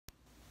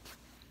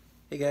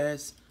Hey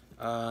guys,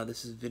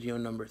 this is video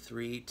number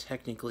 3.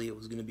 Technically it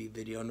was going to be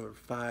video number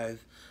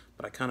 5,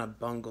 but I kind of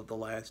bungled the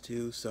last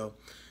two, so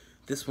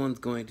this one's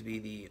going to be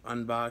the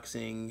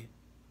unboxing,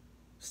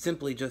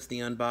 simply just the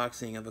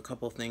unboxing of a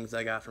couple things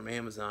I got from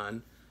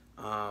Amazon.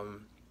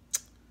 I'm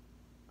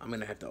going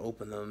to have to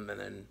open them and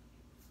then,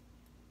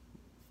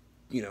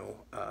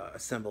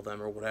 assemble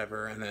them or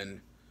whatever, and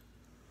then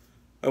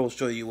I will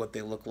show you what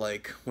they look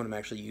like when I'm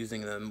actually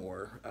using them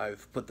or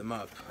I've put them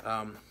up.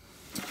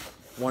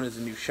 One is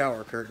a new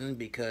shower curtain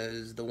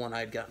because the one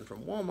I'd gotten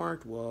from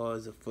Walmart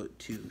was a foot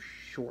too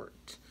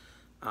short.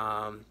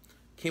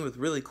 Came with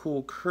really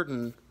cool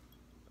curtain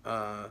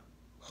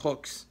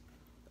hooks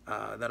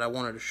that I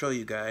wanted to show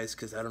you guys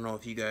because I don't know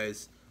if you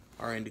guys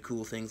are into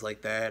cool things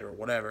like that or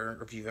whatever,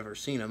 or if you've ever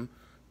seen them,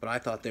 but I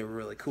thought they were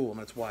really cool and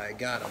that's why I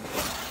got them.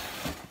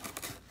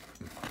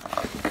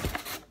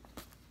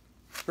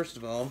 First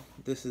of all,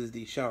 this is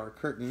the shower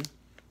curtain.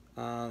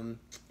 One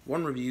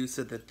review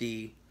said that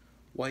the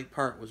white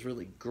part was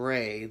really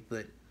gray,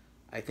 but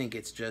I think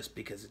it's just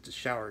because it's a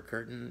shower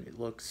curtain. It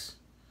looks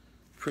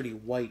pretty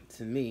white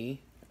to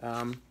me.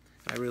 I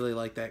really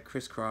like that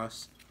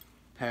crisscross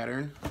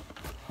pattern.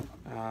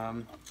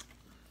 Of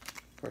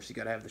course, you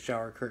gotta have the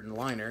shower curtain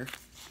liner.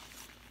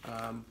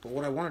 But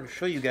what I wanted to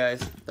show you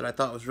guys that I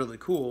thought was really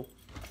cool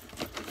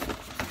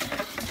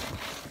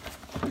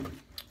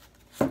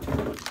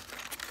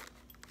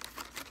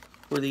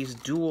were these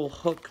dual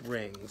hook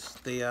rings.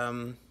 They,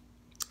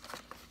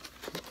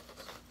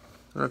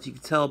 I don't know if you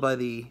can tell by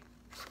the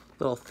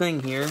little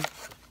thing here.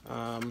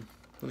 Let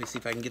me see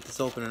if I can get this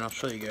open and I'll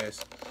show you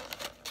guys.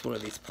 It's one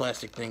of these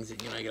plastic things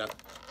that, you gotta,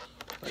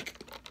 like,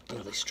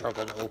 really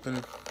struggle to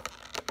open.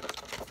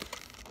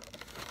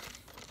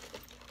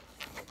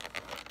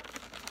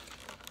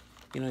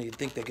 You'd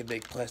think they could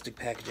make plastic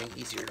packaging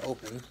easier to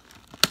open.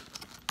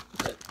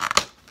 But,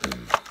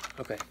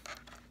 okay,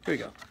 here we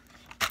go.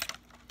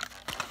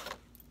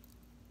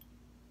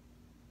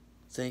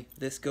 See,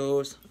 this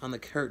goes on the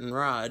curtain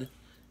rod,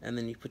 and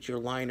then you put your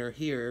liner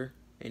here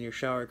and your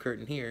shower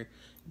curtain here.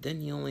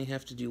 Then you only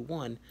have to do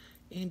one,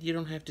 and you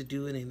don't have to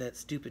do any of that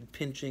stupid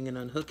pinching and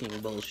unhooking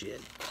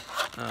bullshit.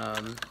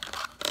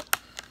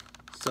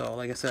 So,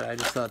 like I said, I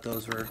just thought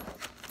those were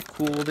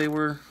cool. They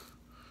were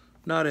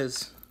not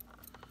as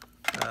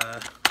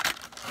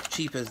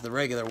cheap as the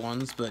regular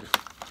ones, but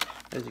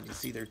as you can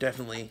see, they're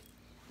definitely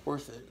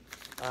worth it.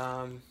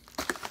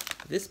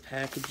 This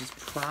package is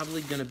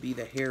probably going to be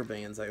the hair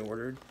bands I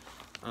ordered.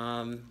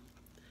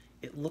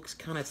 It looks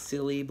kind of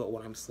silly, but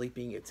when I'm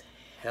sleeping, it's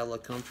hella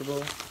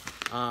comfortable.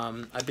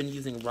 I've been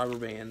using rubber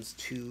bands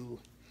to,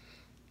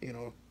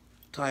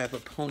 tie up a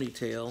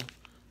ponytail.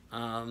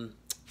 I'm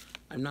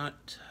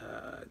not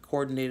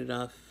coordinated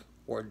enough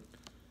or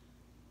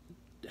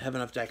have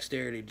enough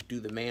dexterity to do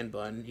the man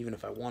bun, even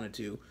if I wanted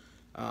to.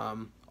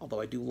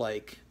 Although I do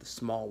like the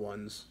small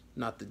ones,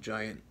 not the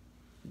giant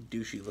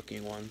douchey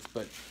looking ones.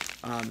 But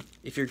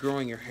if you're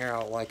growing your hair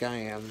out like I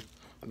am,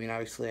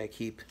 obviously I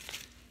keep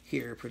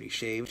here pretty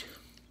shaved.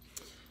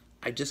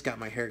 I just got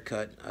my hair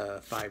cut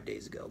 5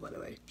 days ago, by the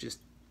way, just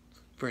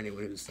for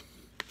anyone who's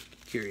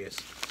curious.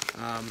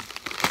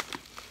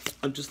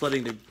 I'm just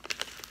letting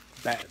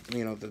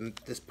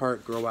this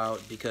part grow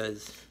out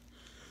because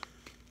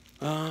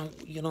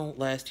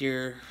last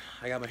year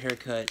I got my hair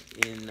cut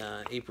in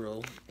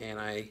April and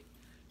I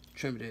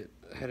trimmed it.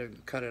 I had to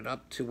cut it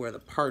up to where the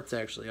parts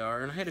actually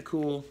are, and I had a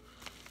cool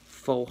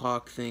faux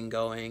hawk thing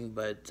going,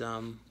 but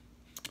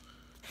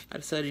I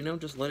decided,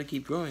 just let it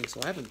keep growing, so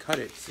I haven't cut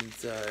it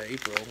since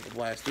April of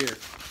last year.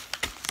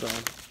 So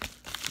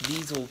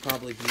these will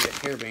probably be a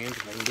hairband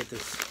if I can get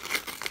this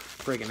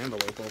friggin'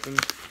 envelope open.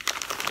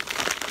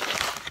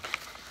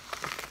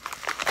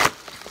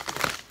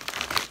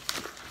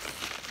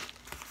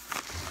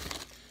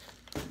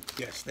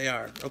 Yes, they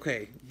are.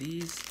 Okay,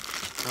 these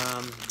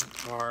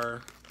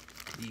are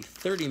the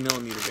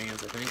 30mm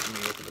bands, I think. Let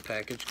me look at the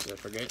package because I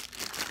forget.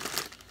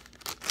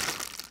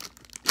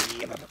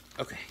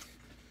 Okay.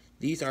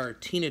 These are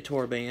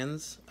Tinator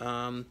bands.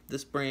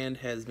 This brand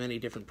has many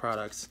different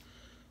products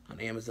on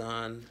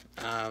Amazon.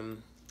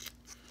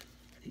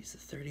 These are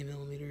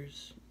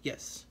 30mm?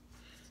 Yes.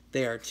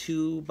 They are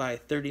 2 by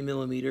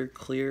 30mm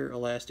clear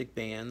elastic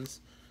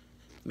bands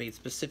made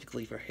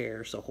specifically for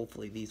hair, so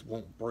hopefully these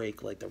won't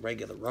break like the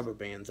regular rubber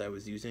bands I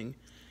was using.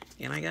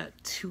 And I got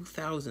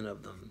 2,000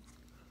 of them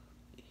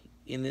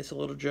in this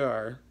little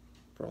jar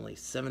for only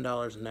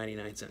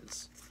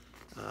 $7.99.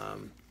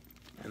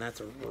 And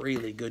that's a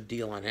really good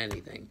deal on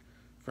anything,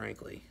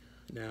 frankly.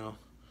 Now,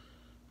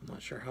 I'm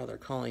not sure how they're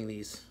calling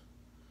these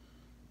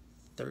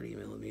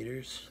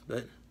 30mm,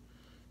 but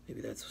maybe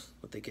that's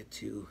what they get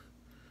to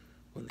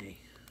when they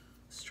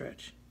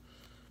stretch.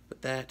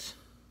 But that,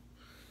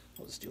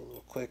 I'll just do a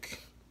little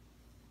quick.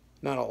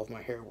 Not all of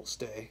my hair will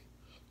stay,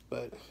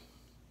 but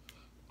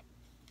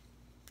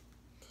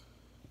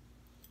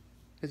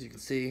as you can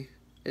see,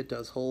 it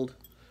does hold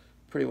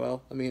pretty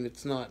well.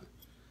 It's not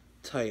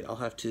tight. I'll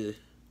have to,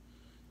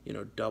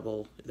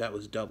 double. That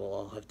was double.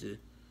 I'll have to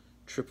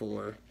triple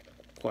or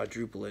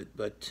quadruple it,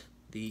 but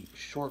the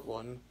short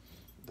one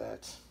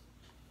that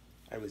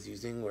I was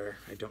using, where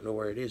I don't know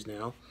where it is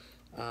now.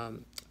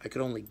 I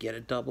could only get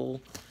a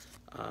double,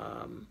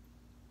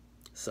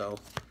 so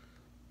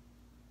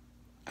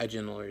I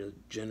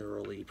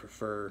generally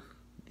prefer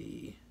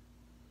the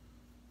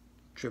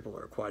triple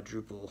or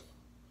quadruple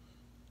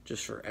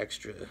just for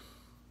extra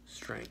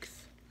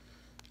strength.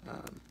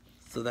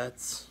 So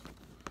that's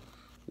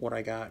what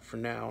I got for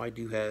now. I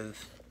do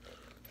have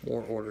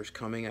more orders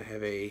coming. I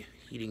have a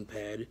heating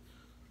pad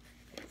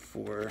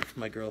for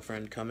my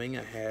girlfriend coming.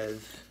 I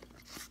have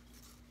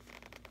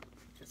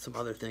some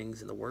other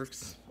things in the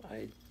works,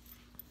 I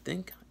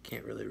think. I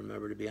can't really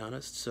remember, to be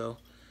honest, so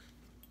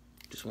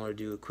just want to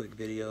do a quick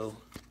video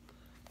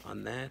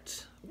on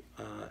that.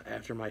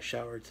 After my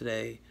shower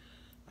today,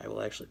 I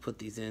will actually put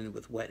these in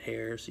with wet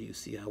hair so you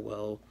see how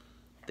well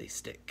they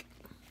stick.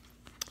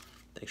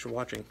 Thanks for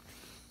watching.